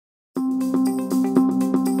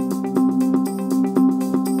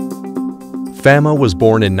FAMA was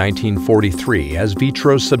born in 1943 as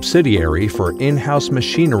Vitro's subsidiary for in-house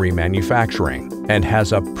machinery manufacturing and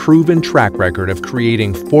has a proven track record of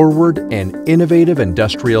creating forward and innovative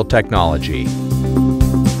industrial technology.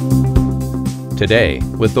 Today,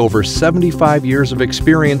 with over 75 years of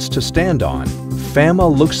experience to stand on,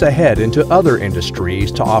 FAMA looks ahead into other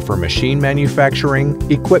industries to offer machine manufacturing,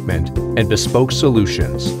 equipment, and bespoke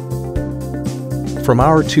solutions. From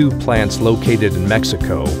our 2 plants located in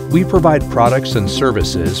Mexico, we provide products and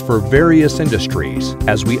services for various industries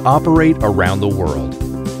as we operate around the world.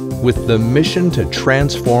 With the mission to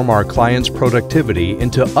transform our clients' productivity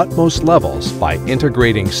into utmost levels by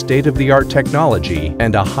integrating state-of-the-art technology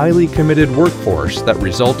and a highly committed workforce that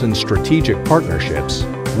result in strategic partnerships,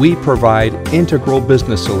 we provide integral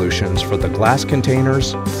business solutions for the glass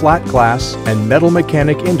containers, flat glass, and metal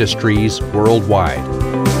mechanic industries worldwide.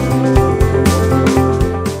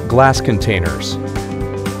 Glass containers.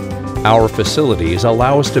 Our facilities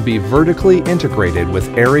allow us to be vertically integrated with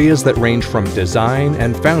areas that range from design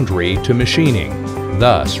and foundry to machining,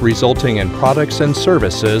 thus resulting in products and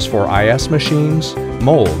services for IS machines,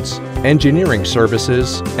 molds, engineering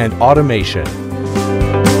services, and automation.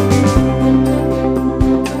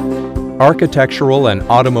 Architectural and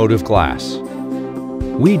automotive glass.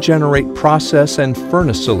 We generate process and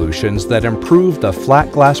furnace solutions that improve the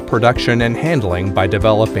flat glass production and handling by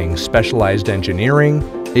developing specialized engineering,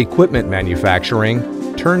 equipment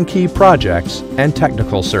manufacturing, turnkey projects, and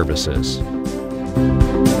technical services.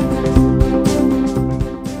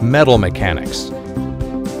 Metal mechanics.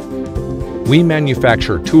 We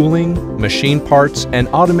manufacture tooling, machine parts, and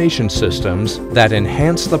automation systems that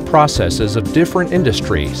enhance the processes of different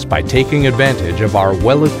industries by taking advantage of our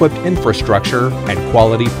well-equipped infrastructure and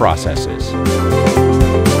quality processes.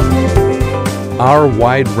 Our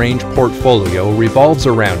wide-range portfolio revolves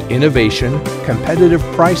around innovation, competitive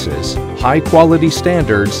prices, high-quality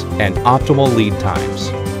standards, and optimal lead times.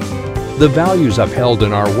 The values upheld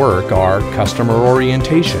in our work are customer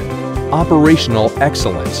orientation, operational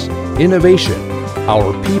excellence, innovation,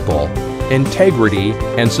 our people, integrity,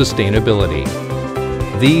 and sustainability.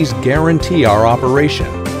 These guarantee our operation,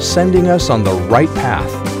 sending us on the right path,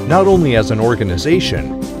 not only as an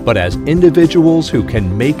organization, but as individuals who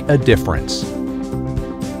can make a difference.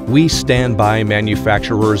 We stand by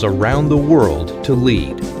manufacturers around the world to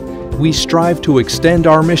lead. We strive to extend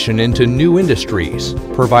our mission into new industries,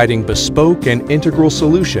 providing bespoke and integral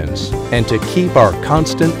solutions, and to keep our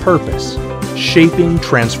constant purpose, shaping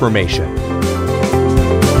transformation.